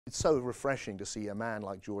it's so refreshing to see a man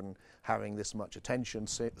like Jordan having this much attention,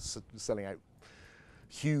 selling out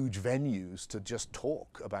huge venues to just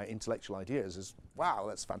talk about intellectual ideas. Is wow,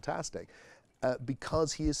 that's fantastic,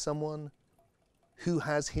 because he is someone who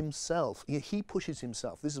has himself, he pushes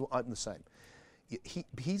himself. This is what I'm the same.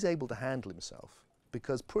 He's able to handle himself,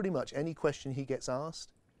 because pretty much any question he gets asked,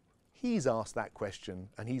 he's asked that question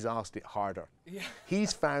and he's asked it harder. Yeah.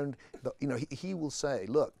 He's found that, you know, he will say,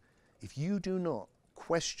 look, if you do not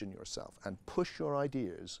question yourself and push your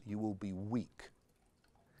ideas, you will be weak.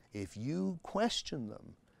 If you question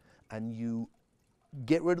them and you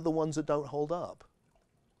get rid of the ones that don't hold up,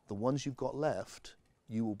 the ones you've got left,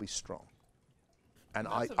 you will be strong. And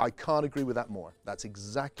I can't agree with that more. That's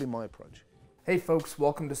exactly my approach. Hey folks,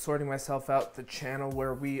 welcome to Sorting Myself Out, the channel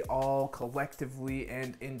where we all collectively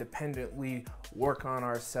and independently work on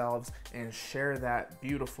ourselves and share that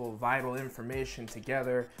beautiful, vital information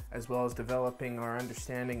together, as well as developing our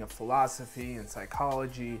understanding of philosophy and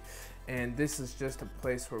psychology. And this is just a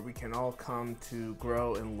place where we can all come to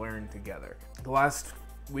grow and learn together. The last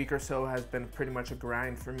week or so has been pretty much a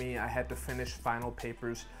grind for me. I had to finish final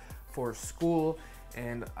papers for school,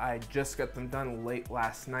 and I just got them done late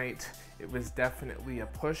last night. It was definitely a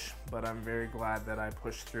push, but I'm very glad that I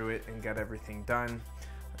pushed through it and got everything done.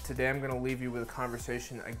 Today I'm going to leave you with a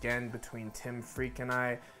conversation again between Tim Freke and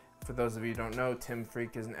I. For those of you who don't know, Tim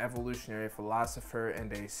Freke is an evolutionary philosopher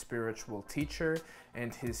and a spiritual teacher,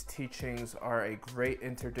 and his teachings are a great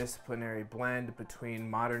interdisciplinary blend between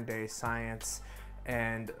modern day science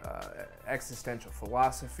and existential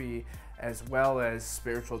philosophy, as well as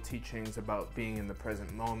spiritual teachings about being in the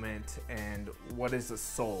present moment and what is the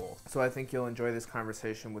soul. So I think you'll enjoy this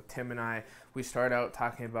conversation with Tim and I. We start out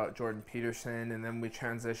talking about Jordan Peterson, and then we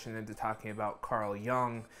transition into talking about Carl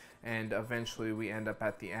Jung, and eventually we end up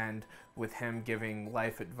at the end with him giving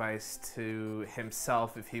life advice to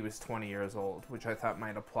himself if he was 20 years old, which I thought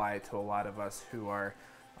might apply to a lot of us who are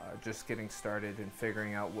just getting started and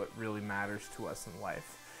figuring out what really matters to us in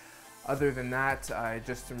life. Other than that, I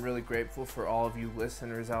just am really grateful for all of you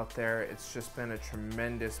listeners out there. It's just been a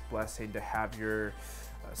tremendous blessing to have your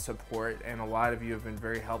support, and a lot of you have been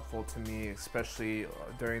very helpful to me, especially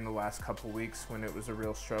during the last couple weeks when it was a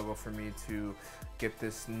real struggle for me to get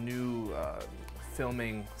this new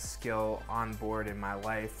filming skill on board in my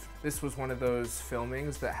life. This was one of those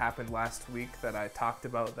filmings that happened last week that I talked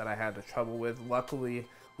about that I had the trouble with. Luckily,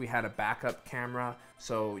 we had a backup camera,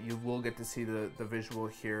 so you will get to see the visual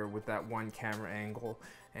here with that one camera angle.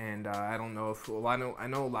 And I don't know if, well, I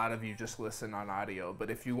know a lot of you just listen on audio, but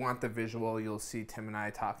if you want the visual, you'll see Tim and I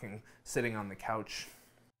talking, sitting on the couch.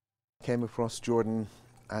 Came across Jordan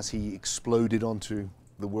as he exploded onto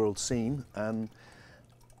the world scene,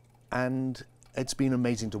 and it's been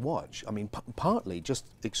amazing to watch. I mean, partly just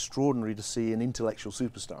extraordinary to see an intellectual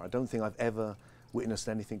superstar. I don't think I've ever witnessed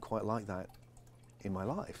anything quite like that in my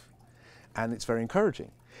life, and it's very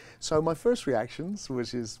encouraging. So my first reactions,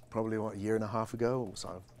 which is probably what, a year and a half ago, or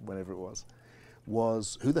so, whenever it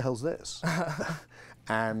was who the hell's this?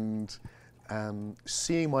 And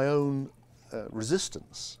seeing my own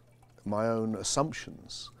resistance, my own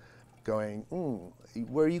assumptions, going,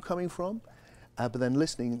 where are you coming from? But then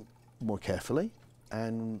listening more carefully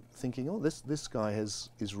and thinking, oh, this guy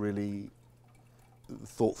is really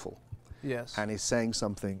thoughtful. Yes. And is saying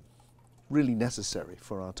something really necessary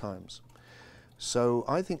for our times. So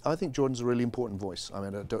I think Jordan's a really important voice. I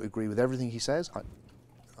mean, I don't agree with everything he says.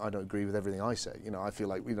 I don't agree with everything I say. You know, I feel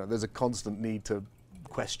like, you know, there's a constant need to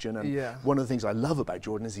question, and one of the things I love about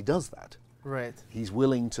Jordan is he does that. Right. He's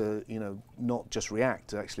willing to, you know, not just react,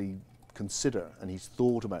 to actually consider, and he's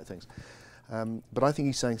thought about things. But I think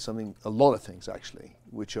he's saying a lot of things actually,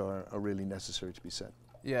 which are really necessary to be said.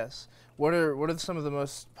 Yes. What are some of the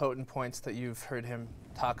most potent points that you've heard him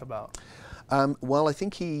talk about? Well, I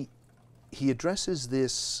think he addresses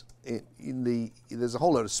this there's a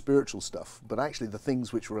whole lot of spiritual stuff, but actually the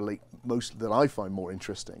things which relate most, that I find more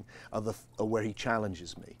interesting, are where he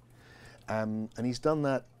challenges me. And he's done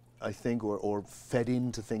that, I think, or fed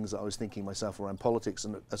into things that I was thinking myself around politics,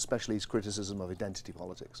 and especially his criticism of identity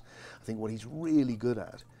politics. I think what he's really good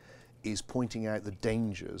at is pointing out the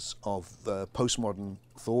dangers of postmodern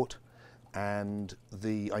thought and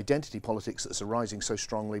the identity politics that's arising so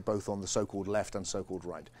strongly both on the so-called left and so-called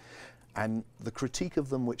right. And the critique of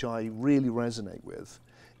them, which I really resonate with,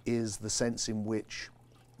 is the sense in which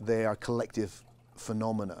they are collective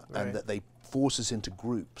phenomena, and that they force us into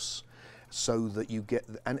groups, so that you get,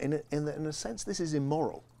 and in a sense this is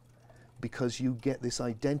immoral, because you get this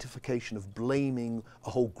identification of blaming a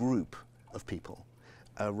whole group of people,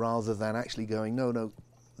 rather than actually going, no,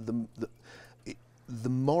 the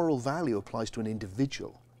moral value applies to an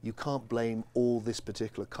individual. You can't blame all this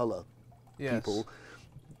particular color people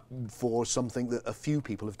for something that a few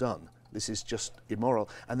people have done. This is just immoral.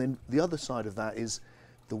 And then the other side of that is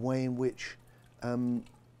the way in which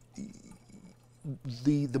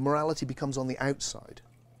the morality becomes on the outside,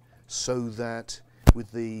 so that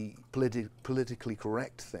with the politically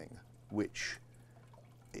correct thing, which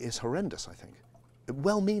is horrendous, I think,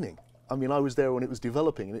 well-meaning. I mean, I was there when it was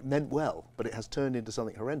developing, and it meant well, but it has turned into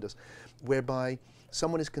something horrendous, whereby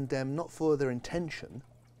someone is condemned not for their intention,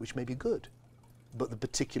 which may be good, but the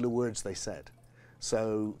particular words they said.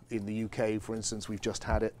 So in the UK, for instance, we've just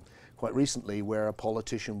had it quite recently where a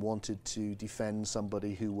politician wanted to defend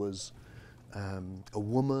somebody who was a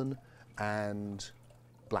woman and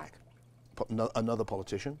black, another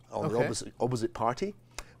politician on the opposite party,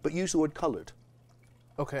 but used the word coloured.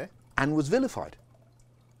 Okay. And was vilified,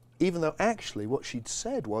 even though actually what she'd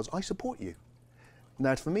said was, I support you.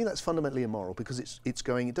 Now, for me, that's fundamentally immoral, because it's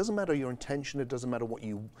going, it doesn't matter your intention, it doesn't matter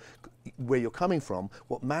where you're coming from.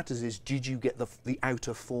 What matters is, did you get the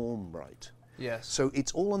outer form right? Yes. So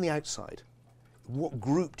it's all on the outside. What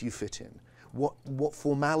group do you fit in? What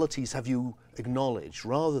formalities have you acknowledged,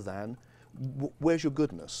 rather than where's your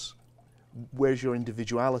goodness? Where's your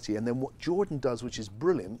individuality? And then what Jordan does, which is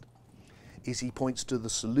brilliant, is he points to the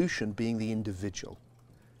solution being the individual,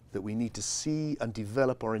 that we need to see and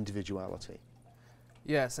develop our individuality.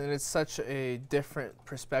 Yes, and it's such a different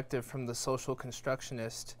perspective from the social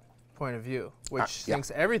constructionist point of view, which thinks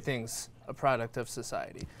everything's a product of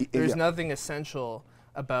society. There's nothing essential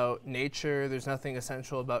about nature, there's nothing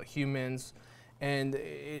essential about humans, and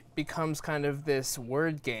it becomes kind of this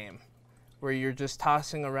word game where you're just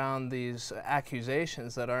tossing around these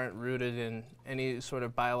accusations that aren't rooted in any sort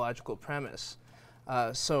of biological premise.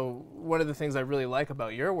 So one of the things I really like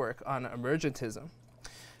about your work on emergentism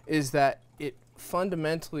is that it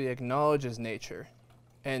fundamentally acknowledges nature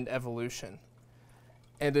and evolution,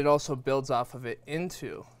 and it also builds off of it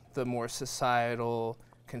into the more societal,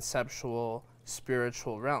 conceptual,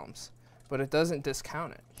 spiritual realms, but it doesn't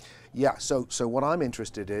discount it. Yeah, so what I'm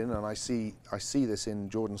interested in, and I see this in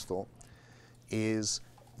Jordan's thought, is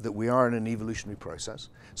that we are in an evolutionary process,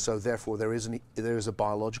 so therefore there is a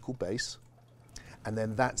biological base, and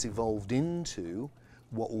then that's evolved into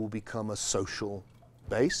what will become a social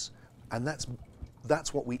base, and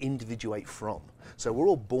that's what we individuate from. So we're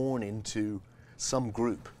all born into some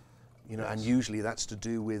group, you know, and usually that's to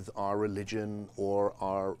do with our religion or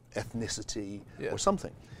our ethnicity or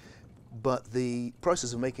something. But the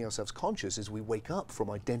process of making ourselves conscious is we wake up from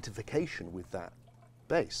identification with that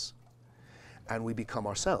base, and we become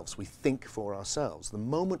ourselves. We think for ourselves. The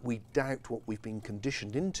moment we doubt what we've been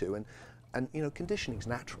conditioned into, and you know, conditioning is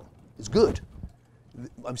natural. It's good.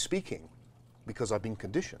 I'm speaking because I've been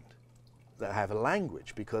conditioned. I have a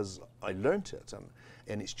language because I learnt it,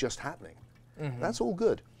 and it's just happening. That's all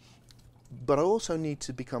good. But I also need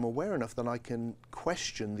to become aware enough that I can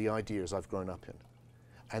question the ideas I've grown up in.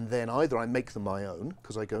 And then either I make them my own,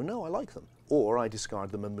 because I go, no, I like them, or I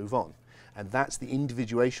discard them and move on. And that's the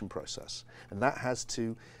individuation process. And that has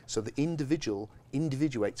to, so the individual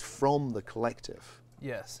individuates from the collective.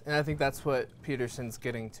 Yes, and I think that's what Peterson's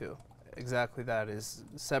getting to. Exactly that, is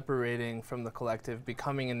separating from the collective,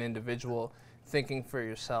 becoming an individual, thinking for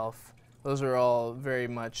yourself. Those are all very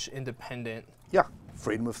much independent. Yeah,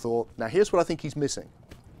 freedom of thought. Now here's what I think he's missing.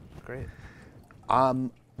 Great.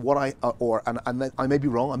 What I may be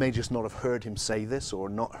wrong, I may just not have heard him say this or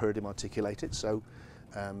not heard him articulate it, so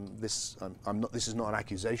this is not an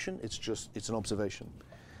accusation, it's an observation.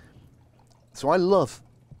 So I love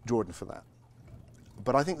Jordan for that,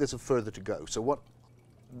 but I think there's a further to go. So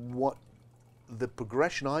what the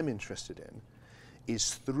progression I'm interested in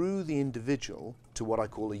is through the individual to what I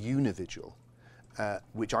call a unividual,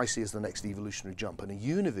 which I see as the next evolutionary jump. And a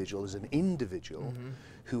unividual is an individual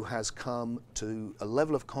who has come to a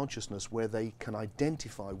level of consciousness where they can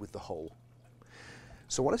identify with the whole.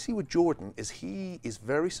 So what I see with Jordan is he is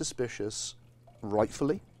very suspicious,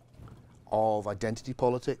 rightfully, of identity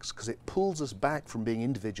politics, because it pulls us back from being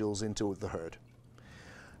individuals into the herd.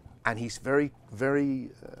 And he's very,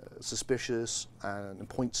 very suspicious and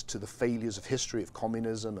points to the failures of history of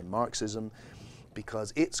communism and Marxism,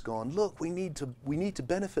 because it's gone, look, we need to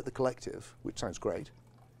benefit the collective, which sounds great,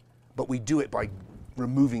 but we do it by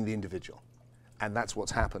removing the individual. And that's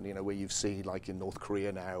what's happened, you know, where you've seen, like in North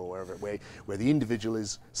Korea now or wherever, where the individual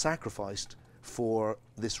is sacrificed for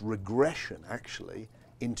this regression, actually,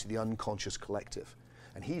 into the unconscious collective.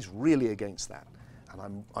 And he's really against that,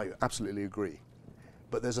 and I absolutely agree.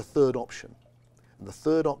 But there's a third option. And the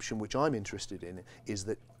third option, which I'm interested in, is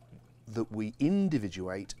that we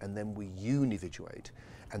individuate and then we unividuate.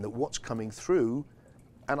 And that what's coming through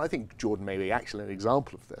and I think Jordan may be actually an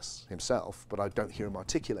example of this himself, but I don't hear him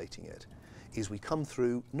articulating it, is we come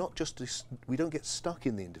through not just this, we don't get stuck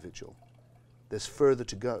in the individual. There's further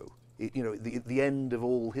to go. You know, the end of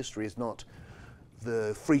all history is not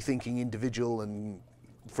the free-thinking individual and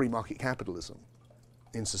free market capitalism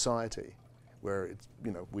in society, where it's,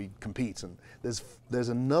 you know, we compete, and there's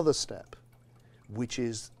another step, which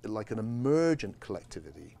is like an emergent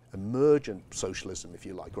collectivity, emergent socialism, if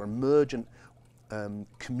you like, or emergent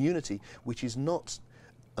community, which is not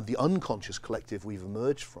the unconscious collective we've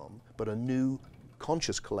emerged from, but a new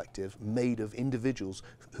conscious collective made of individuals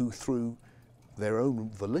who, through their own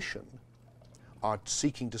volition, are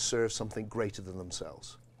seeking to serve something greater than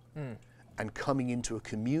themselves, and coming into a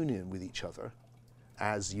communion with each other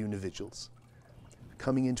as unividuals,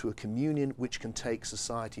 coming into a communion which can take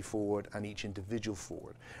society forward and each individual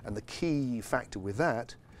forward. And the key factor with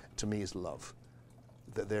that, to me, is love.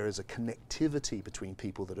 That there is a connectivity between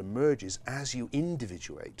people that emerges as you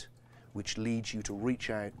individuate, which leads you to reach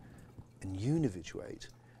out and unividuate.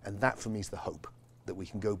 And that, for me, is the hope, that we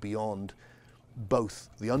can go beyond both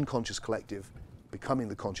the unconscious collective, becoming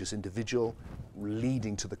the conscious individual,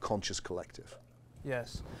 leading to the conscious collective.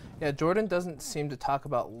 Yes. Yeah, Jordan doesn't seem to talk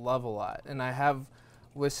about love a lot. And I have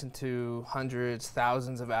listened to hundreds,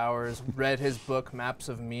 thousands of hours, read his book, Maps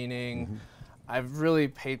of Meaning. I've really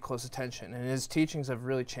paid close attention, and his teachings have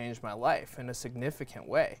really changed my life in a significant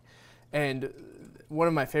way. And one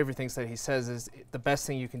of my favorite things that he says is the best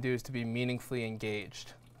thing you can do is to be meaningfully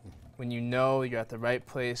engaged. When you know you're at the right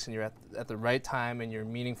place and you're at the right time and you're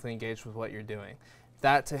meaningfully engaged with what you're doing.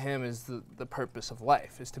 That, to him, is the purpose of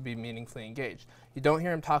life, is to be meaningfully engaged. You don't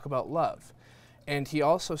hear him talk about love. And he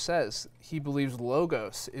also says he believes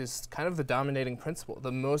logos is kind of the dominating principle,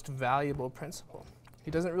 the most valuable principle. He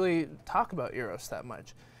doesn't really talk about eros that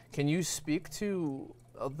much. Can you speak to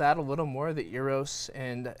that a little more, the eros,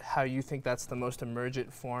 and how you think that's the most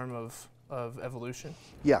emergent form of evolution?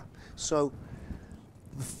 Yeah. So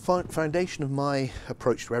the foundation of my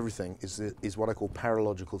approach to everything is what I call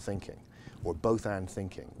paralogical thinking, or both-and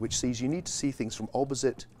thinking, which sees you need to see things from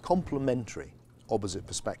complementary opposite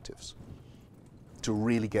perspectives to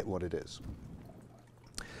really get what it is.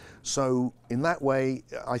 So in that way,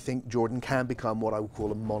 I think Jordan can become what I would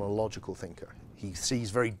call a monological thinker. He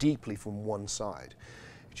sees very deeply from one side,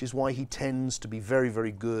 which is why he tends to be very,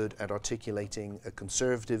 very good at articulating a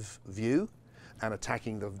conservative view and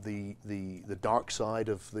attacking the dark side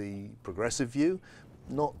of the progressive view.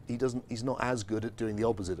 He's not as good at doing the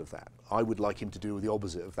opposite of that. I would like him to do the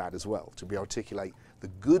opposite of that as well, to be articulate the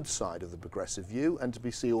good side of the progressive view and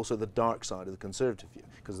to see also the dark side of the conservative view,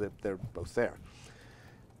 because they're both there.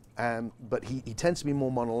 But he tends to be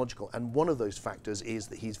more monological, and one of those factors is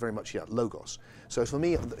that he's very much logos. So for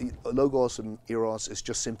me, logos and eros is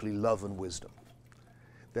just simply love and wisdom.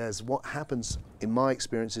 There's what happens in my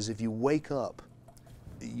experience is if you wake up,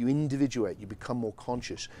 you individuate, you become more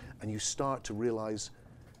conscious, and you start to realize,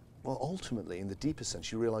 well, ultimately, in the deepest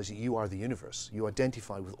sense, you realize that you are the universe. You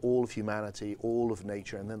identify with all of humanity, all of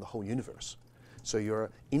nature, and then the whole universe. So you're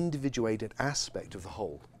an individuated aspect of the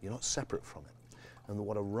whole. You're not separate from it. And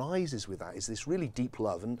what arises with that is this really deep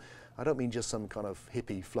love, and I don't mean just some kind of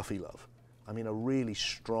hippie, fluffy love. I mean a really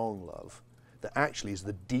strong love that actually is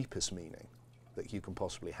the deepest meaning that you can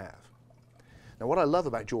possibly have. Now, what I love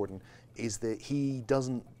about Jordan is that he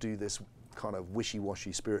doesn't do this kind of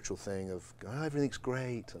wishy-washy spiritual thing of everything's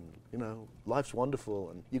great and, you know, life's wonderful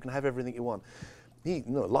and you can have everything you want.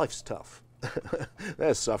 Life's tough.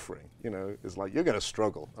 There's suffering, you know. It's like, you're going to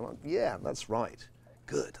struggle. I'm like, yeah, that's right.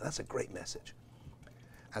 Good. That's a great message.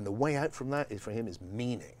 And the way out from that is, for him, is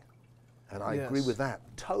meaning. And I agree with that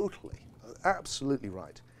totally. Absolutely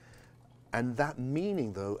right. And that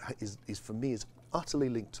meaning, though, is for me, is utterly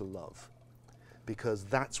linked to love, because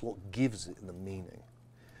that's what gives it the meaning.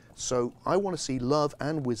 So I want to see love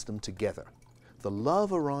and wisdom together. The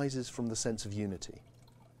love arises from the sense of unity,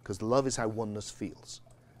 because love is how oneness feels.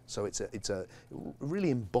 So it's a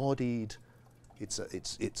really embodied.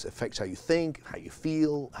 It affects how you think, how you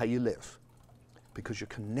feel, how you live, because you're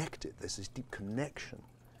connected. There's this deep connection.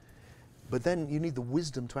 But then you need the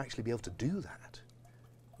wisdom to actually be able to do that.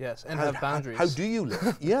 Yes, and have boundaries. How do you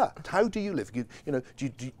live? Yeah, how do you live?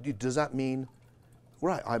 Does that mean,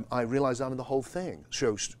 right, I realize I'm in the whole thing.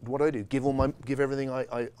 So what do I do? Give everything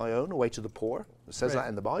I own away to the poor? It says that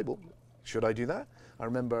in the Bible. Should I do that? I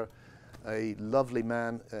remember a lovely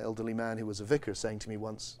man, elderly man who was a vicar, saying to me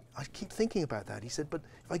once, I keep thinking about that. He said, but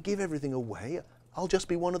if I give everything away, I'll just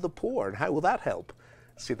be one of the poor, and how will that help?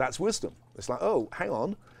 See, that's wisdom. It's like, oh, hang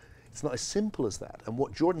on. It's not as simple as that. And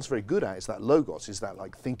what Jordan's very good at is that logos, is that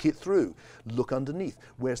like think it through, look underneath.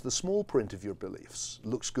 Where's the small print of your beliefs?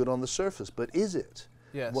 Looks good on the surface, but is it?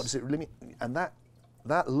 Yes. What does it really mean? And that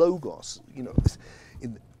logos, you know, is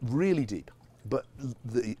really deep. But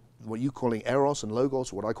what you're calling eros and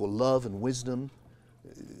logos, what I call love and wisdom,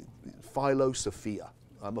 philo, Sophia.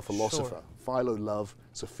 I'm a philosopher. Sure. Philo, love,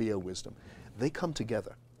 Sophia, wisdom. They come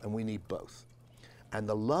together, and we need both. And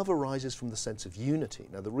the love arises from the sense of unity.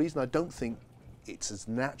 Now, the reason I don't think it's as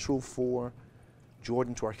natural for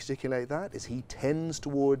Jordan to articulate that is he tends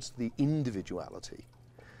towards the individuality.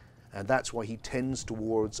 And that's why he tends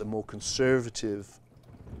towards a more conservative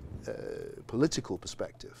political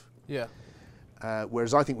perspective. Yeah.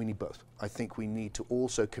 Whereas I think we need both. I think we need to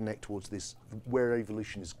also connect towards this, where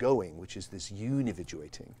evolution is going, which is this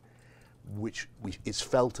unividuating, which is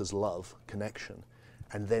felt as love, connection.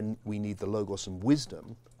 And then we need the logos and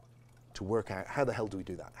wisdom to work out how the hell do we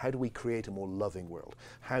do that? How do we create a more loving world?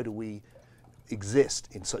 How do we exist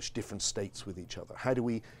in such different states with each other? How do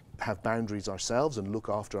we have boundaries ourselves and look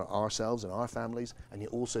after ourselves and our families, and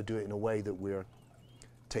yet also do it in a way that we're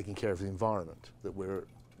taking care of the environment, that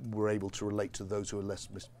we're able to relate to those who are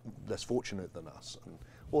less fortunate than us, and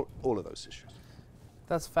all of those issues.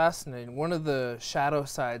 That's fascinating. One of the shadow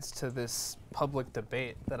sides to this public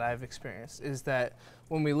debate that I've experienced is that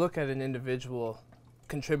when we look at an individual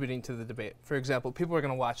contributing to the debate, for example, people are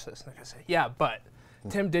going to watch this and they're going to say, yeah, but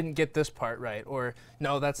Tim didn't get this part right, or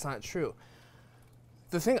no, that's not true.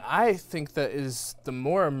 The thing I think that is the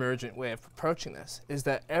more emergent way of approaching this is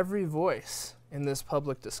that every voice in this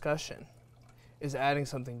public discussion is adding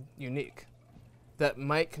something unique that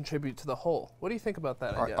might contribute to the whole. What do you think about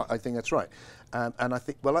that idea? I think that's right. And I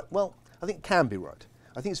think, well, I think it can be right.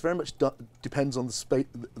 I think it's very much depends on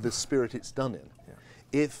the spirit it's done in. Yeah.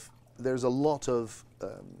 If there's a lot of,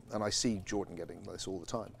 and I see Jordan getting this all the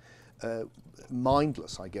time,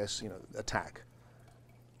 mindless, I guess, attack.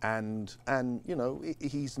 And you know,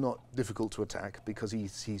 he's not difficult to attack because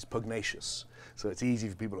he's pugnacious. So it's easy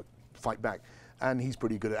for people to fight back. And he's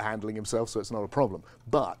pretty good at handling himself, so it's not a problem.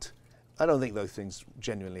 But I don't think those things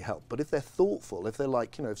genuinely help. But if they're thoughtful, if they're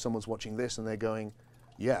like, if someone's watching this and they're going,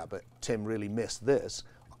 yeah, but Tim really missed this,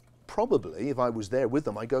 probably if I was there with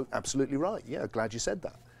them, I go, absolutely right. Yeah, glad you said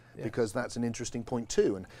that. Yeah. Because that's an interesting point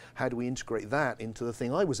too. And how do we integrate that into the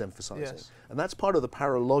thing I was emphasizing? Yes. And that's part of the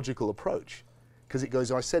paralogical approach. Because it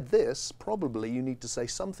goes, I said this, probably you need to say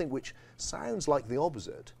something which sounds like the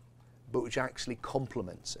opposite, but which actually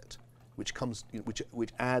complements it,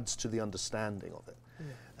 which adds to the understanding of it.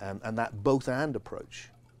 Yeah. And that both and approach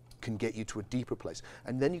can get you to a deeper place.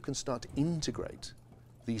 And then you can start to integrate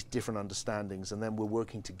these different understandings, and then we're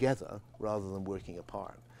working together rather than working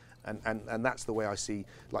apart. And that's the way I see,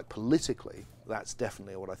 like politically, that's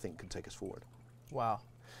definitely what I think can take us forward. Wow.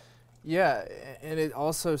 Yeah, and it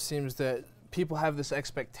also seems that people have this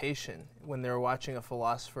expectation when they're watching a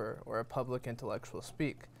philosopher or a public intellectual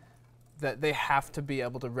speak that they have to be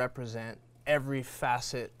able to represent every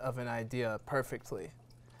facet of an idea perfectly,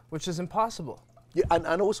 which is impossible. Yeah,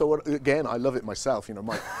 and also, again, I love it myself.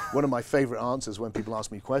 One of my favorite answers when people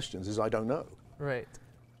ask me questions is, I don't know. Right.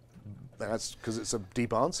 That's because it's a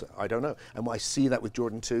deep answer. I don't know. And I see that with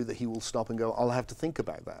Jordan too, that he will stop and go, I'll have to think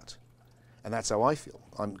about that. And that's how I feel.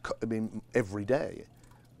 I mean, every day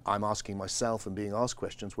I'm asking myself and being asked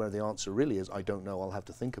questions where the answer really is, I don't know, I'll have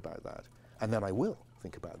to think about that. And then I will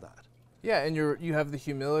think about that. Yeah, and you have the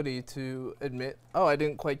humility to admit, oh, I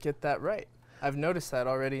didn't quite get that right. I've noticed that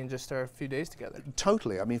already in just our few days together.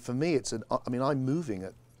 Totally. I mean, for me, I'm moving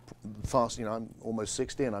at fast, I'm almost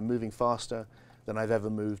 60 and I'm moving faster than I've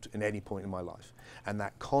ever moved in any point in my life. And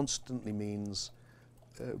that constantly means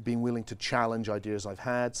being willing to challenge ideas I've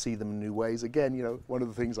had, see them in new ways. Again, one of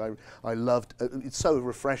the things I loved, it's so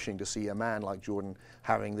refreshing to see a man like Jordan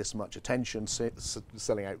having this much attention,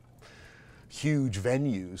 selling out huge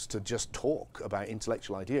venues to just talk about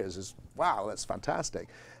intellectual ideas is, wow, that's fantastic.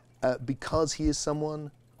 Because he is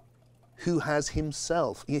someone who has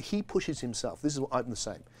himself, he pushes himself. This is what I'm the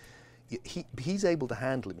same. He's able to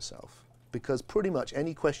handle himself because pretty much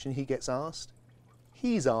any question he gets asked,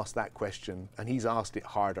 he's asked that question and he's asked it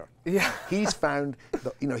harder. Yeah. He's found,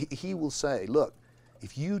 he will say, look,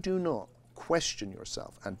 if you do not question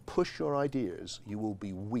yourself and push your ideas, you will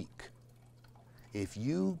be weak. If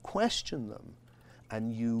you question them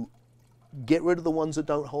and you get rid of the ones that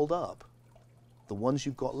don't hold up, the ones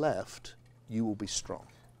you've got left, you will be strong.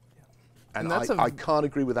 Yeah. And I can't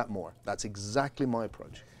agree with that more. That's exactly my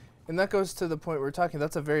approach. And that goes to the point we're talking,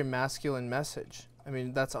 that's a very masculine message. I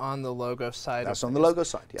mean, that's on the logo side. That's on the logo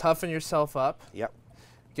side, yeah. Toughen yourself up. Yep.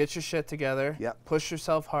 get your shit together, push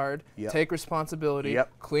yourself hard, take responsibility,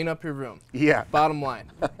 clean up your room. Bottom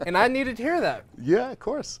line. And I needed to hear that. Yeah, of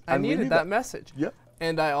course. I needed that message. Yeah.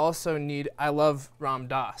 And I also I love Ram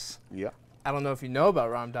Dass. Yeah. I don't know if you know about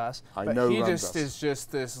Ram Dass, but he just is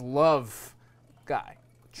just this love guy.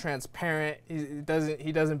 Transparent.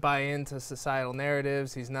 He doesn't buy into societal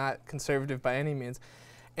narratives. He's not conservative by any means.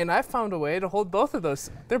 And I found a way to hold both of those.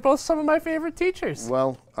 They're both some of my favorite teachers.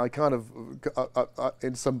 Well, I kind of,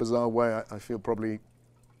 in some bizarre way, I feel probably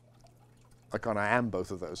I kind of am both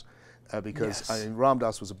of those. Because Ram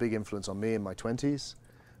Dass was a big influence on me in my 20s.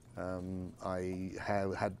 I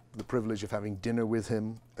had the privilege of having dinner with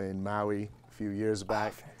him in Maui a few years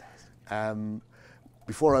back.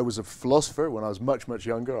 Before I was a philosopher, when I was much, much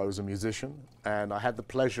younger, I was a musician, and I had the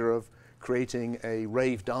pleasure of creating a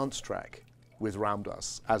rave dance track with Ram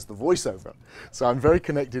Dass as the voiceover. So I'm very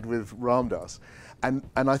connected with Ram Dass. And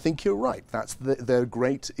I think you're right. They're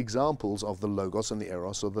great examples of the logos and the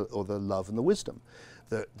eros, or the love and the wisdom.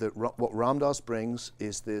 What Ram Dass brings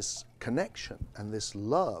is this connection and this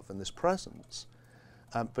love and this presence.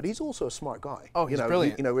 But he's also a smart guy. Oh, he's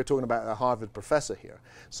brilliant. We're talking about a Harvard professor here.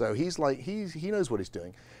 So he's like, he knows what he's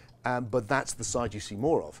doing. But that's the side you see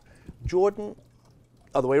more of. Jordan,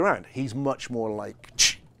 other way around. He's much more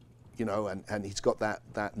like, and he's got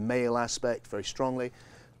that male aspect very strongly.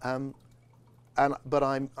 But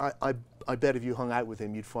I bet if you hung out with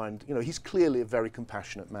him, you'd find, he's clearly a very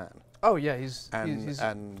compassionate man. Oh yeah, he's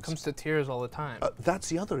comes to tears all the time. That's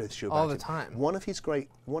the other issue about him. All the time. One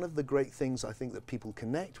of the great things I think that people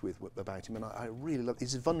connect with about him, and I really love,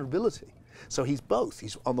 is his vulnerability. So he's both.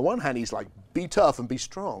 He's on the one hand, he's like, be tough and be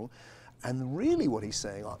strong, and really what he's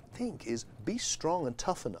saying, I think, is be strong and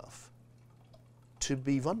tough enough to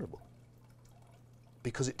be vulnerable,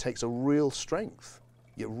 because it takes a real strength,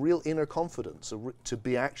 a real inner confidence, to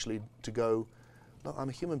be actually to go, look, I'm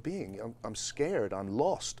a human being. I'm scared. I'm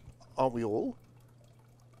lost. Aren't we all?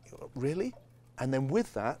 Really? And then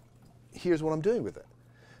with that, here's what I'm doing with it.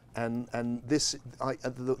 And this,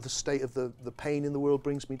 the state of the pain in the world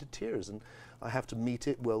brings me to tears, and I have to meet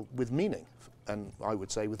it, well, with meaning, and I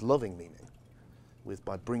would say with loving meaning,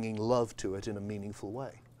 by bringing love to it in a meaningful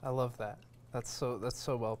way. I love that. That's so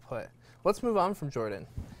well put. Let's move on from Jordan.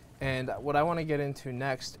 And what I want to get into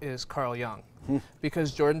next is Carl Jung.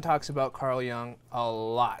 Because Jordan talks about Carl Jung a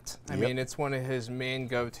lot. I mean, it's one of his main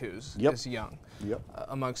go-tos, is Jung,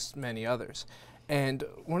 amongst many others. And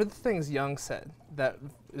one of the things Jung said that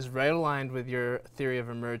is right aligned with your theory of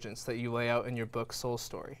emergence that you lay out in your book, Soul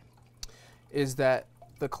Story, is that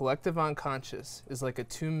the collective unconscious is like a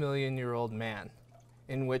 2-million-year-old man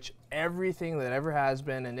in which everything that ever has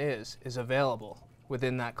been and is available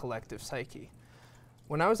within that collective psyche.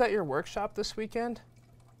 When I was at your workshop this weekend,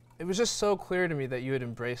 it was just so clear to me that you had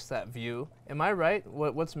embraced that view. Am I right?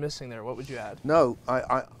 What's missing there? What would you add? No,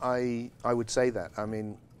 I would say that. I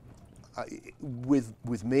mean,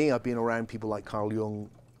 with me, I've been around people like Carl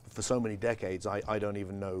Jung for so many decades. I don't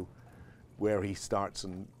even know where he starts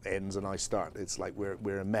and ends, and I start. It's like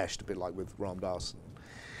we're enmeshed, a bit like with Ram Dass and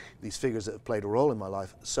these figures that have played a role in my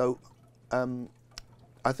life. So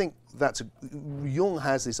I think Jung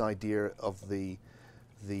has this idea of the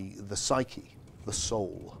psyche, the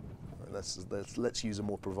soul. Let's use a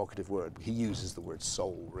more provocative word. He uses the word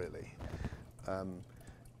soul, really.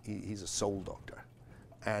 He's a soul doctor.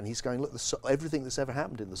 And he's going, look, everything that's ever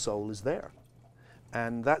happened in the soul is there.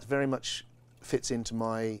 And that very much fits into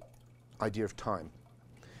my idea of time,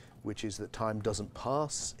 which is that time doesn't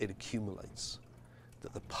pass, it accumulates.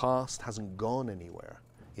 That the past hasn't gone anywhere,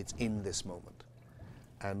 it's in this moment.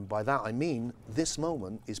 And by that I mean, this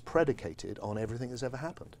moment is predicated on everything that's ever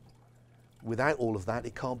happened. Without all of that,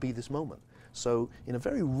 it can't be this moment. So in a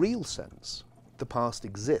very real sense, the past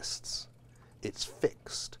exists. It's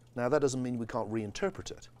fixed. Now that doesn't mean we can't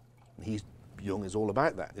reinterpret it. And Jung is all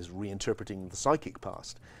about that, is reinterpreting the psychic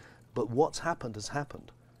past. But what's happened has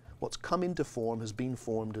happened. What's come into form has been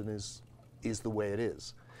formed and is the way it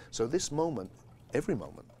is. So this moment, every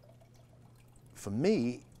moment, for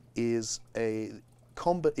me, is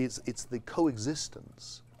it's the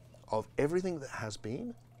coexistence of everything that has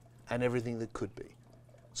been and everything that could be.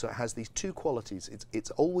 So it has these two qualities.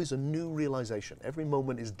 It's always a new realization. Every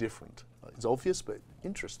moment is different. It's obvious, but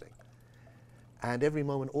interesting. And every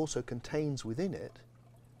moment also contains within it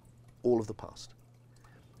all of the past.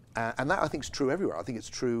 And that, I think, is true everywhere. I think it's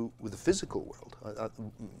true with the physical world.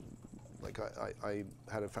 I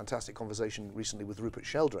had a fantastic conversation recently with Rupert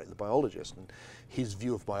Sheldrake, the biologist, and his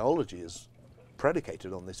view of biology is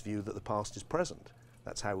predicated on this view that the past is present.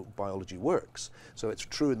 That's how biology works. So it's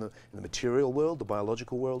true in the material world, the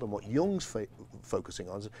biological world, and what Jung's focusing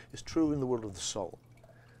on is true in the world of the soul.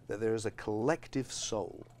 that there is a collective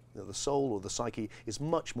soul. The soul or the psyche is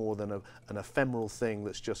much more than an ephemeral thing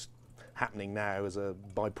that's just happening now as a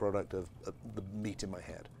byproduct of the meat in my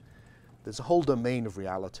head. There's a whole domain of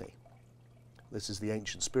reality. This is the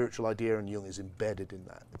ancient spiritual idea, and Jung is embedded in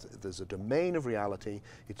that. There's a domain of reality.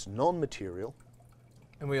 It's non-material.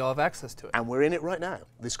 And we all have access to it. And we're in it right now.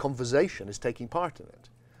 This conversation is taking part in it.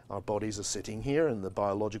 Our bodies are sitting here in the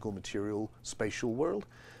biological, material, spatial world,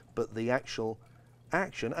 but the actual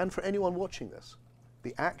action, and for anyone watching this,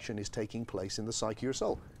 the action is taking place in the psyche or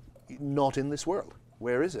soul, not in this world.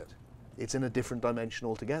 Where is it? It's in a different dimension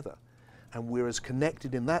altogether. And we're as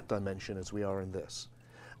connected in that dimension as we are in this.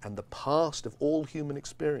 And the past of all human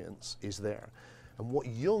experience is there. And what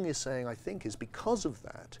Jung is saying, I think, is because of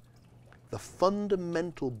that, the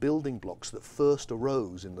fundamental building blocks that first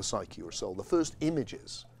arose in the psyche or soul, the first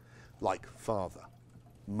images, like father,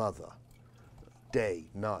 mother, day,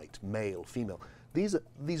 night, male, female, these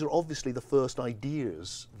are obviously the first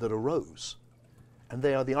ideas that arose. And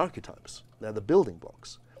they are the archetypes. They're the building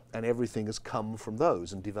blocks. And everything has come from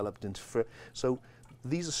those and developed into... So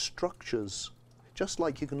these are structures, just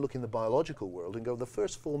like you can look in the biological world and go, the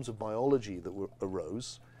first forms of biology that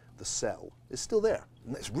arose, the cell, is still there.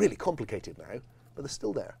 And it's really complicated now, but they're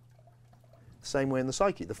still there. Same way in the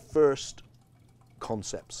psyche. The first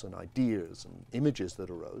concepts and ideas and images that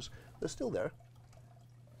arose, they're still there.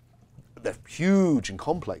 They're huge and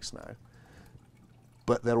complex now,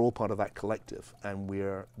 but they're all part of that collective, and we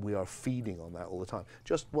are feeding on that all the time.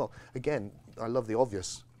 Just, well, again, I love the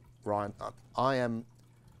obvious, Ryan. I am,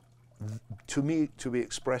 to me, to be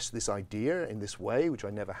expressed this idea in this way, which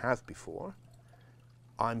I never have before,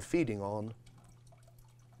 I'm feeding on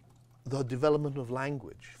the development of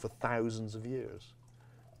language for thousands of years,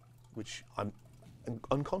 which I'm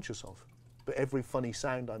unconscious of. But every funny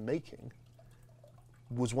sound I'm making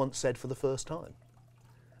was once said for the first time.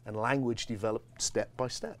 And language developed step by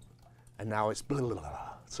step. And now it's blah, blah, blah,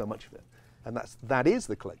 so much of it. And that is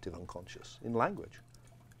the collective unconscious in language.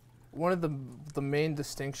 One of the main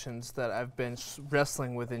distinctions that I've been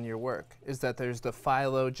wrestling with in your work is that there's the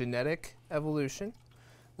phylogenetic evolution,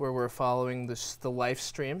 where we're following the life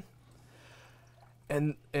stream,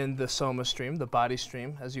 and the soma stream, the body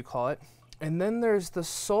stream, as you call it. And then there's the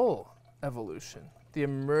soul evolution, the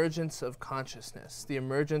emergence of consciousness, the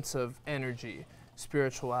emergence of energy,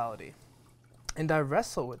 spirituality. And I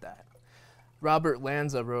wrestle with that. Robert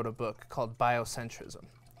Lanza wrote a book called Biocentrism.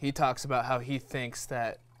 He talks about how he thinks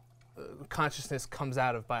that consciousness comes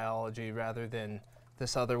out of biology rather than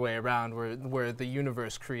this other way around where the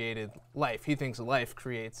universe created life. He thinks life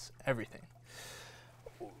creates everything.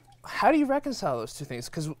 How do you reconcile those two things?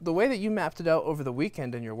 Because the way that you mapped it out over the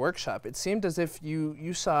weekend in your workshop, it seemed as if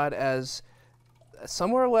you saw it as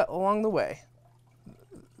somewhere along the way,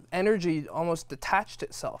 energy almost detached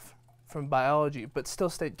itself from biology, but still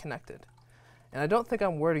stayed connected. And I don't think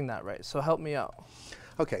I'm wording that right, so help me out.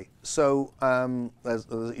 Okay, so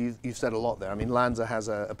you've said a lot there. I mean, Lanza has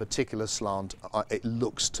a particular slant, it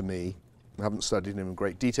looks to me, I haven't studied him in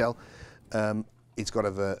great detail, it's got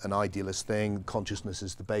an idealist thing, consciousness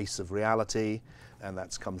is the base of reality, and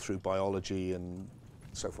that's come through biology and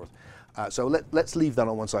so forth. So let's leave that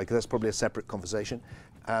on one side, because that's probably a separate conversation.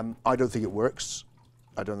 I don't think it works.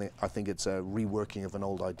 I think it's a reworking of an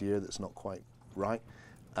old idea that's not quite right.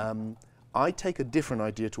 I take a different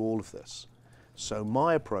idea to all of this. So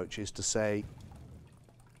my approach is to say,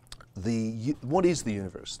 what is the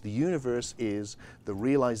universe? The universe is the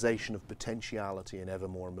realization of potentiality in ever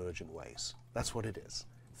more emergent ways. That's what it is.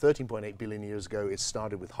 13.8 billion years ago, it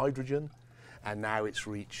started with hydrogen, and now it's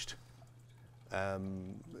reached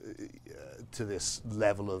to this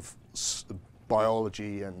level of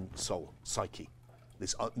biology and soul, psyche,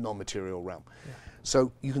 this non-material realm. Yeah.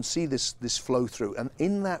 So you can see this flow through, and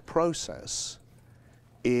in that process,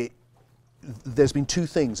 there's been two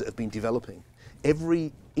things that have been developing.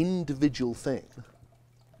 Every individual thing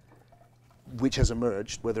which has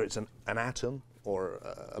emerged, whether it's an atom or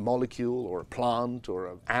a molecule or a plant or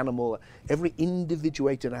an animal, every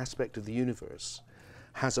individuated aspect of the universe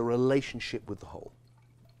has a relationship with the whole.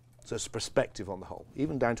 So it's a perspective on the whole,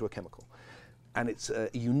 even down to a chemical. And it's a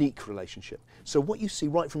unique relationship. So what you see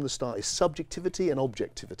right from the start is subjectivity and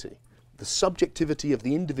objectivity. The subjectivity of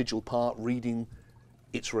the individual part reading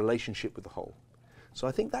its relationship with the whole. So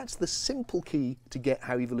I think that's the simple key to get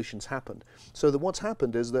how evolution's happened. So that what's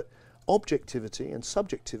happened is that objectivity and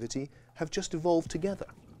subjectivity have just evolved together.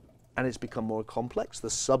 And it's become more complex. The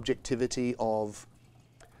subjectivity of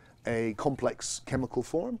a complex chemical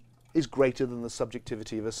form is greater than the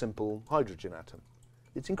subjectivity of a simple hydrogen atom.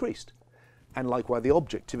 It's increased. And likewise, the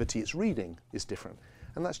objectivity it's reading is different.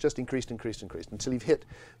 And that's just increased until you've hit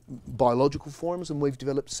biological forms and we've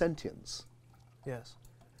developed sentience. Yes.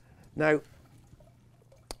 Now,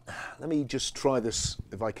 let me just try this,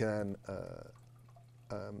 if I can,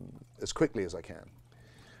 as quickly as I can.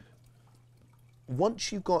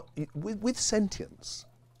 Once you've got, with sentience,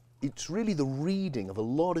 it's really the reading of a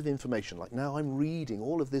lot of information. Like now I'm reading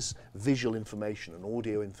all of this visual information and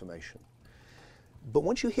audio information. But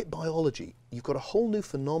once you hit biology, you've got a whole new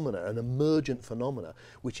phenomena, an emergent phenomena,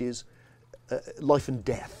 which is life and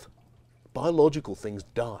death. Biological things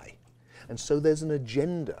die. And so there's an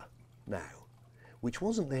agenda now, which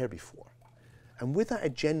wasn't there before. And with that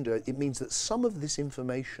agenda, it means that some of this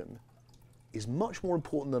information is much more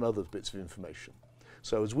important than other bits of information.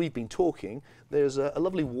 So as we've been talking, there's a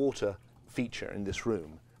lovely water feature in this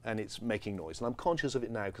room, and it's making noise. And I'm conscious of it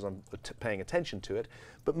now because I'm paying attention to it,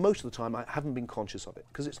 but most of the time I haven't been conscious of it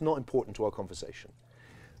because it's not important to our conversation.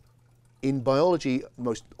 In biology, the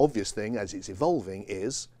most obvious thing as it's evolving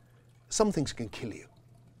is some things can kill you.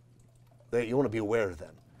 You want to be aware of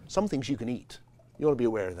them. Some things you can eat. You want to be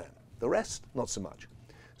aware of them. The rest, not so much.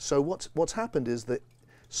 So what's happened is that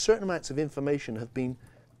certain amounts of information have been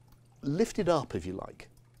lifted up, if you like.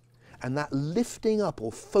 And that lifting up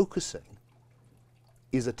or focusing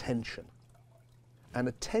is attention. And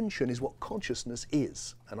attention is what consciousness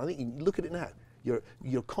is. And I think you can look at it now.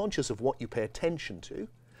 You're conscious of what you pay attention to,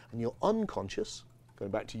 and you're unconscious,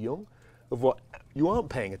 going back to Jung, of what you aren't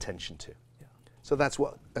paying attention to. Yeah. So that's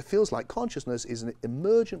what it feels like. Consciousness is an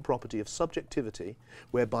emergent property of subjectivity,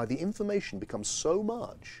 whereby the information becomes so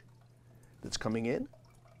much that's coming in,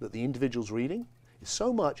 that the individual's reading, is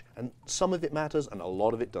so much, and some of it matters and a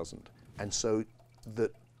lot of it doesn't. And so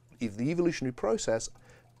that if the evolutionary process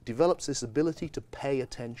develops this ability to pay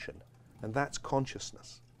attention, and that's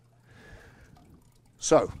consciousness.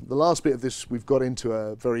 So the last bit of this, we've got into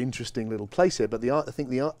a very interesting little place here, but I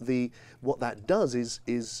think what that does is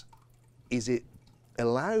it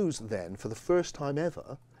allows then, for the first time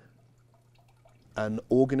ever, an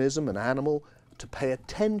organism, an animal, to pay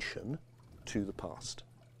attention to the past.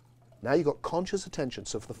 Now you've got conscious attention.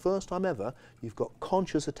 So for the first time ever, you've got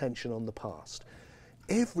conscious attention on the past.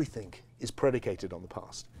 Everything is predicated on the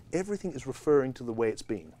past. Everything is referring to the way it's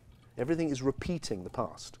been. Everything is repeating the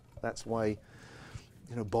past. That's why,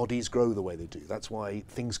 bodies grow the way they do. That's why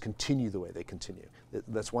things continue the way they continue.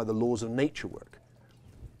 That's why the laws of nature work.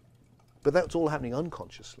 But that's all happening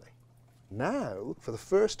unconsciously. Now, for the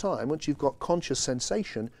first time, once you've got conscious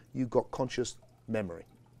sensation, you've got conscious memory,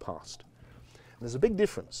 past. And there's a big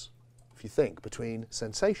difference, if you think, between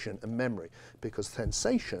sensation and memory, because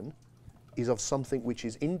sensation is of something which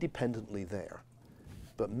is independently there.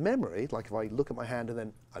 But memory, like if I look at my hand and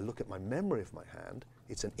then I look at my memory of my hand,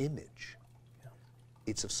 it's an image. Yeah.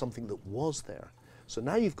 It's of something that was there. So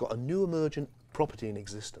now you've got a new emergent property in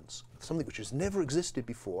existence, something which has never existed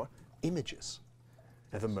before. Images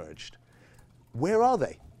have emerged. Where are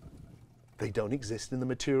they? They don't exist in the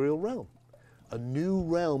material realm. A new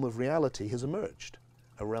realm of reality has emerged,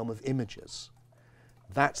 a realm of images.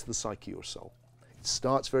 That's the psyche or soul. It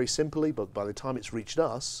starts very simply, but by the time it's reached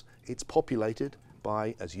us, it's populated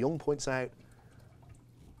by, as Jung points out,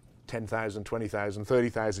 10,000, 20,000,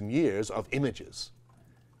 30,000 years of images.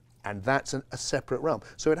 And that's a separate realm.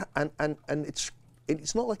 So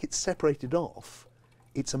it's not like it's separated off.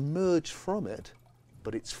 It's emerged from it,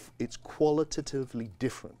 but it's qualitatively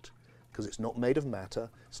different because it's not made of matter,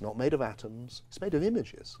 it's not made of atoms, it's made of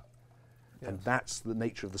images. Yes. And that's the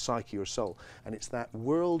nature of the psyche or soul. And it's that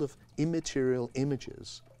world of immaterial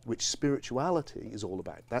images which spirituality is all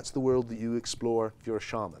about. That's the world that you explore if you're a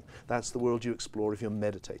shaman. That's the world you explore if you're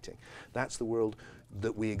meditating. That's the world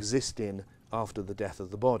that we exist in after the death of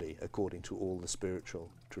the body, according to all the spiritual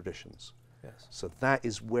traditions. Yes. So that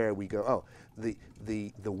is where we go,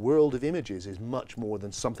 the world of images is much more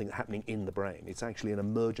than something happening in the brain. It's actually an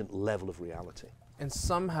emergent level of reality. And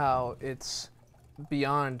somehow it's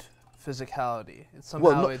beyond physicality. It's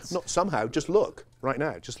somehow not somehow, just look right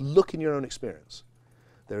now. Just look in your own experience.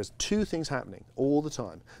 There's two things happening all the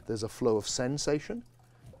time. There's a flow of sensation,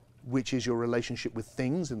 which is your relationship with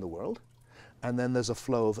things in the world, and then there's a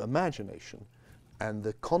flow of imagination. And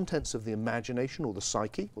the contents of the imagination, or the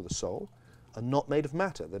psyche, or the soul, are not made of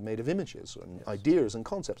matter. They're made of images and ideas and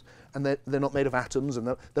concepts. And they're not made of atoms, and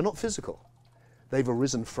they're not physical. They've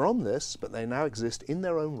arisen from this, but they now exist in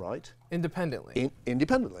their own right. Independently.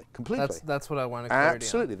 Independently, completely. That's what I want to clarity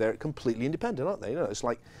Absolutely. on. They're completely independent, aren't they? It's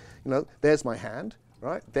like, there's my hand,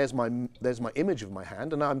 right? There's my image of my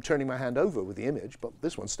hand, and now I'm turning my hand over with the image, but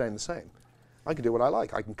this one's staying the same. I can do what I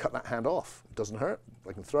like. I can cut that hand off. It doesn't hurt.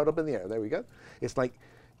 I can throw it up in the air. There we go. It's like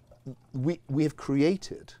we have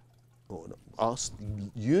created, or us, the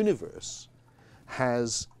universe,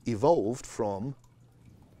 has evolved from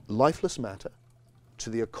lifeless matter to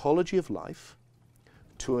the ecology of life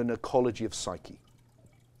to an ecology of psyche,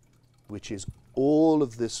 which is all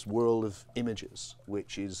of this world of images,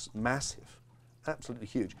 which is massive, absolutely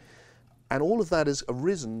huge. And all of that has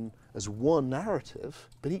arisen as one narrative,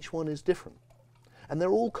 but each one is different. And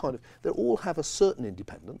they're all they all have a certain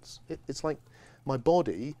independence. It's like my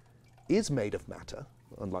body is made of matter,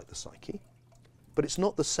 unlike the psyche, but it's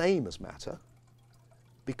not the same as matter,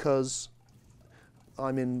 because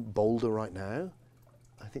I'm in Boulder right now.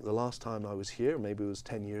 I think the last time I was here, maybe it was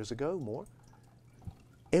 10 years ago, more.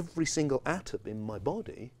 Every single atom in my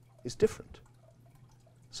body is different.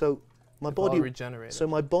 So my body all regenerated. So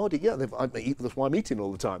my body, yeah, that's why I'm eating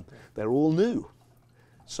all the time. Yeah. They're all new.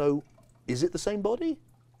 So is it the same body?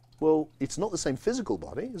 Well, it's not the same physical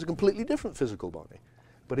body. It's a completely different physical body.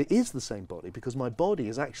 But it is the same body because my body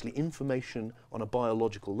is actually information on a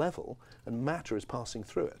biological level, and matter is passing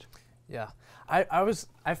through it. Yeah, I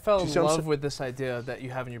fell in love with this idea that you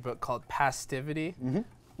have in your book called passivity,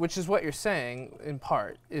 which is what you're saying in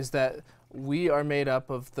part, is that we are made up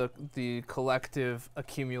of the collective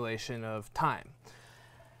accumulation of time.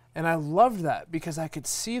 And I loved that because I could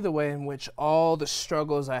see the way in which all the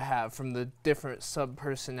struggles I have from the different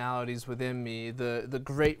sub-personalities within me, the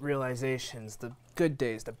great realizations, the good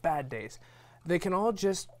days, the bad days, they can all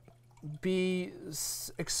just be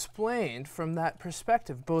explained from that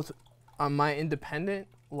perspective, both on my independent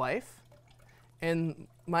life and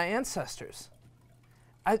my ancestors.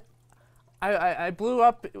 I blew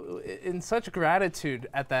up in such gratitude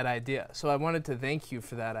at that idea, so I wanted to thank you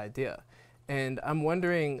for that idea. And I'm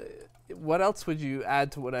wondering, what else would you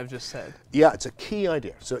add to what I've just said? Yeah, it's a key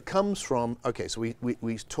idea. So it comes from, okay, so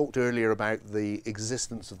we talked earlier about the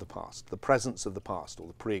existence of the past, the presence of the past, or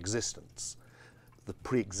the pre-existence, the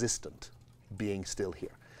pre-existent being still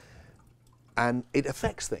here. And it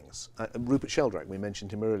affects things. Rupert Sheldrake, we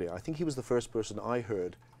mentioned him earlier. I think he was the first person I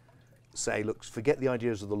heard say, look, forget the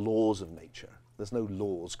ideas of the laws of nature. There's no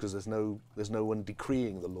laws because there's no one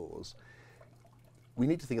decreeing the laws. We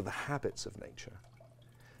need to think of the habits of nature.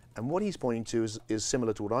 And what he's pointing to is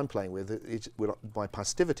similar to what I'm playing with by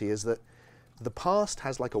passivity, is that the past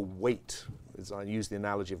has like a weight, as I use the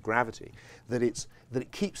analogy of gravity, that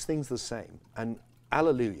it keeps things the same. And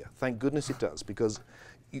hallelujah, thank goodness it does, because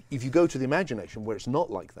if you go to the imagination where it's not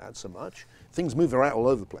like that so much, things move around all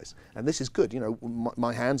over the place. And this is good. You know,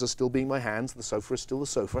 my hands are still being my hands, the sofa is still the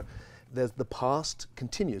sofa. The past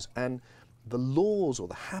continues. And the laws or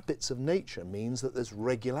the habits of nature means that there's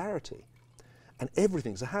regularity. And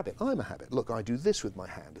everything's a habit. I'm a habit. Look, I do this with my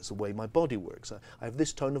hand. It's the way my body works. I have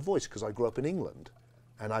this tone of voice because I grew up in England.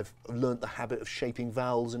 And I've learnt the habit of shaping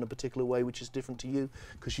vowels in a particular way which is different to you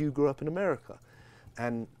because you grew up in America.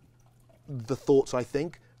 And the thoughts I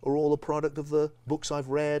think are all a product of the books I've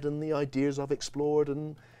read and the ideas I've explored.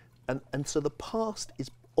 And so the past is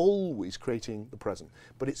always creating the present.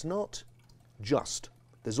 But it's not just.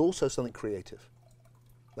 There's also something creative.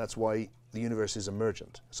 That's why the universe is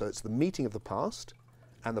emergent. So it's the meeting of the past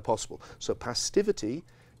and the possible. So passivity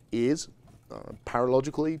is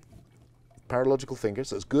paralogical thinker,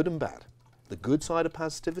 so it's good and bad. The good side of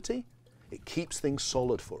passivity, it keeps things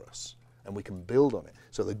solid for us and we can build on it.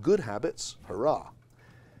 So the good habits, hurrah.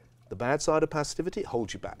 The bad side of passivity, it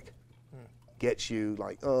holds you back. Gets you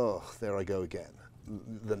like, oh, there I go again.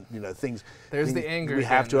 Things. There's the anger we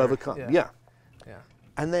have to overcome. Yeah.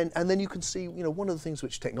 And then you can see, one of the things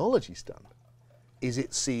which technology's done is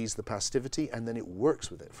it sees the passivity and then it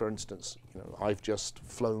works with it. For instance, I've just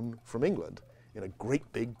flown from England in a great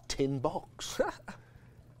big tin box.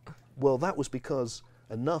 Well, that was because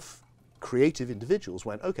enough creative individuals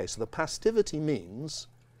went, okay, so the passivity means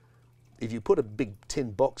if you put a big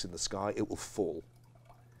tin box in the sky, it will fall.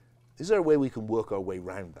 Is there a way we can work our way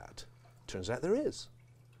around that? Turns out there is.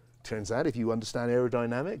 Turns out if you understand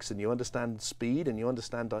aerodynamics and you understand speed and you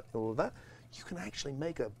understand all of that, you can actually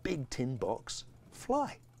make a big tin box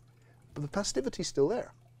fly. But the passivity's still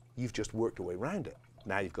there. You've just worked your way around it.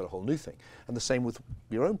 Now you've got a whole new thing. And the same with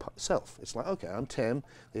your own self. It's like, okay, I'm Tim.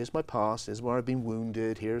 Here's my past. Here's where I've been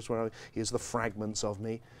wounded. Here's the fragments of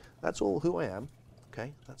me. That's all who I am.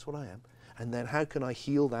 Okay, that's what I am. And then how can I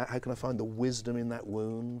heal that? How can I find the wisdom in that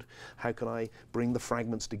wound? How can I bring the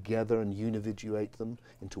fragments together and unividuate them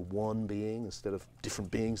into one being instead of different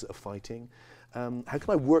beings that are fighting? How can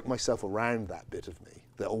I work myself around that bit of me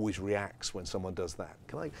that always reacts when someone does that?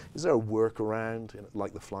 Is there a workaround,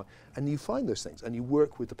 like the fly? And you find those things and you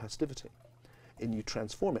work with the passivity and you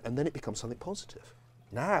transform it and then it becomes something positive.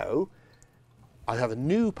 Now I have a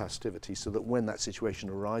new passivity so that when that situation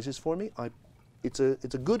arises for me, it's a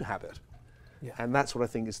good habit. Yeah. And that's what I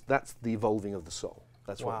think that's the evolving of the soul.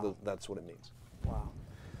 That's Wow. that's what it means. Wow.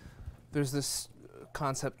 There's this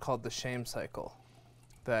concept called the shame cycle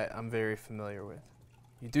that I'm very familiar with.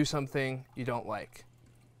 You do something you don't like.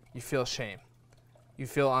 You feel shame. You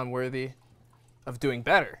feel unworthy of doing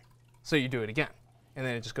better, so you do it again. And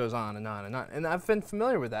then it just goes on and on and on. And I've been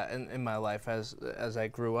familiar with that in my life as I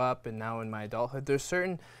grew up and now in my adulthood. There's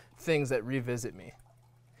certain things that revisit me.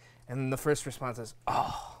 And then the first response is,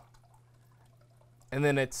 oh. And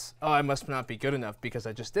then it's, oh, I must not be good enough because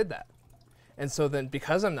I just did that. And so then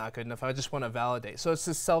because I'm not good enough, I just want to validate. So it's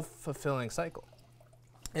this self-fulfilling cycle.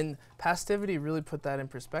 And passivity really put that in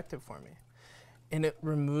perspective for me. And it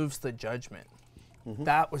removes the judgment. Mm-hmm.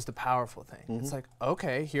 That was the powerful thing. Mm-hmm. It's like,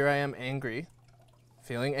 okay, here I am angry,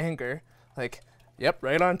 feeling anger, like, yep,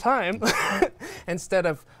 right on time, instead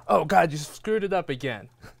of, oh God, you screwed it up again.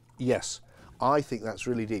 Yes, I think that's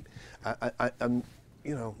really deep. I'm,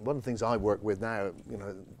 you know, one of the things I work with now, you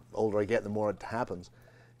know, the older I get, the more it happens,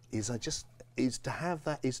 is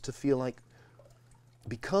to feel like,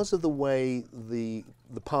 because of the way the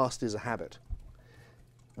past is a habit,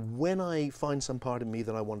 when I find some part of me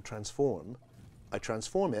that I want to transform, I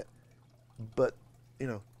transform it, but, you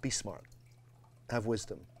know, be smart, have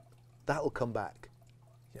wisdom. That will come back.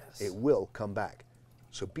 Yes. It will come back.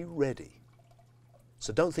 So be ready.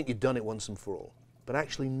 So don't think you've done it once and for all, but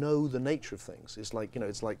actually know the nature of things. It's like, you know,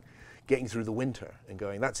 it's like getting through the winter and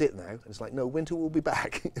going, that's it now. And it's like, no, winter will be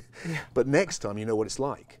back. Yeah. But next time you know what it's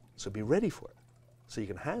like. So be ready for it so you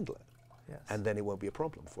can handle it. Yes. And then it won't be a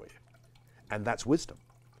problem for you. And that's wisdom.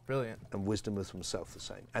 Brilliant. And wisdom is from self the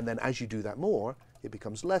same. And then as you do that more, it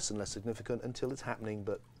becomes less and less significant until it's happening,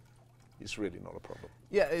 but it's really not a problem.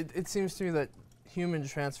 Yeah, it seems to me that human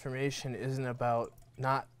transformation isn't about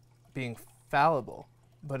not being fallible,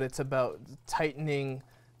 but it's about tightening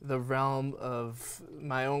the realm of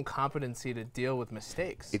my own competency to deal with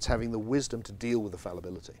mistakes. It's having the wisdom to deal with the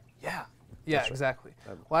fallibility. Yeah, yeah, That's right. exactly.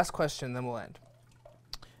 Last question, then we'll end.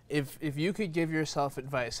 If you could give yourself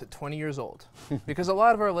advice at 20 years old, because a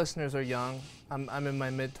lot of our listeners are young, I'm in my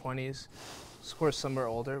mid-20s, of course some are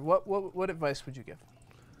older, what advice would you give?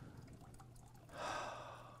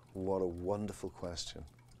 What a wonderful question.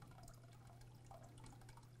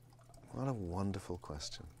 What a wonderful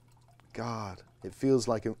question. God, it feels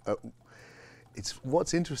like it's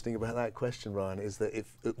what's interesting about that question, Ryan, is that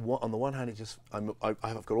on the one hand,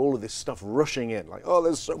 I've got all of this stuff rushing in, like, oh,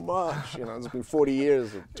 there's so much, you know, it's been 40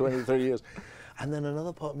 years, or 20, 30 years. And then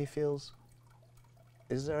another part of me feels,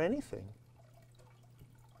 is there anything?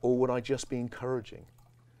 Or would I just be encouraging?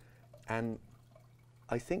 And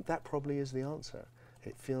I think that probably is the answer.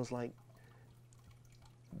 It feels like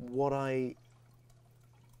what I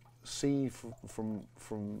see from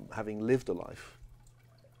having lived a life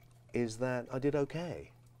is that I did okay,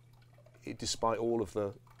 despite all of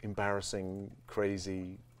the embarrassing,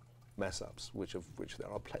 crazy mess-ups, which there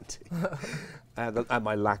are plenty, and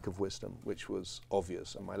my lack of wisdom, which was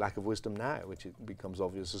obvious, and my lack of wisdom now, which it becomes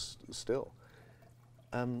obvious still.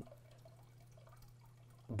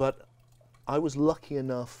 But I was lucky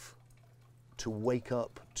enough to wake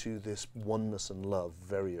up to this oneness and love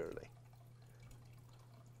very early.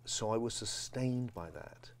 So I was sustained by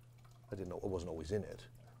that. I wasn't always in it,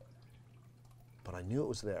 but I knew it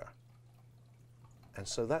was there. And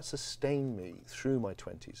so that sustained me through my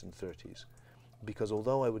 20s and 30s, because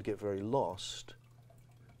although I would get very lost,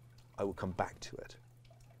 I would come back to it.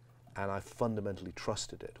 And I fundamentally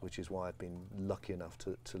trusted it, which is why I've been lucky enough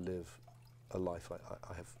to live a life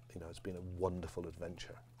I have, you know, it's been a wonderful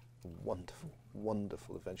adventure. Wonderful,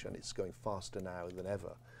 wonderful adventure, and it's going faster now than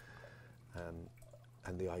ever.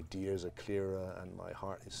 And the ideas are clearer, and my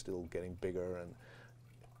heart is still getting bigger. And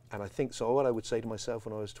I think so. What I would say to myself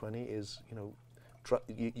when I was 20 is, you know,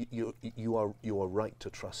 you are right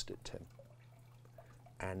to trust it, Tim.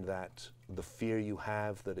 And that the fear you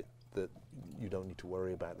have that you don't need to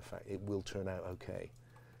worry about the fact it will turn out okay.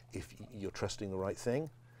 If you're trusting the right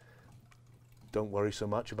thing, don't worry so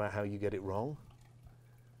much about how you get it wrong.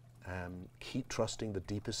 Keep trusting the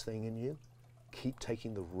deepest thing in you. Keep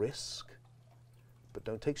taking the risk, but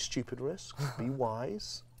don't take stupid risks. Be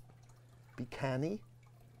wise, be canny,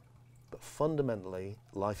 but fundamentally,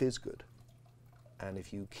 life is good. And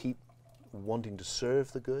if you keep wanting to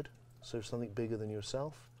serve the good, serve something bigger than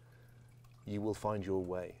yourself, you will find your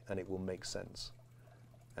way, and it will make sense.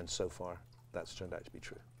 And so far, that's turned out to be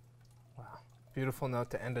true. Wow. Beautiful note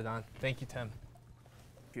to end it on. Thank you, Tim.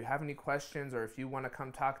 If you have any questions, or if you want to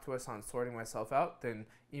come talk to us on Sorting Myself Out, then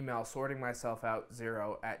email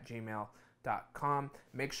sortingmyselfout0@gmail.com.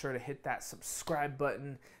 Make sure to hit that subscribe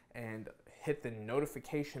button and hit the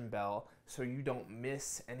notification bell so you don't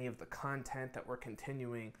miss any of the content that we're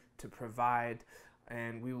continuing to provide.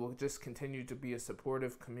 And we will just continue to be a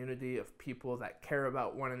supportive community of people that care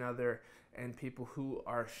about one another and people who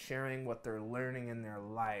are sharing what they're learning in their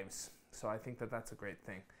lives. So I think that that's a great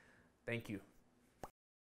thing. Thank you.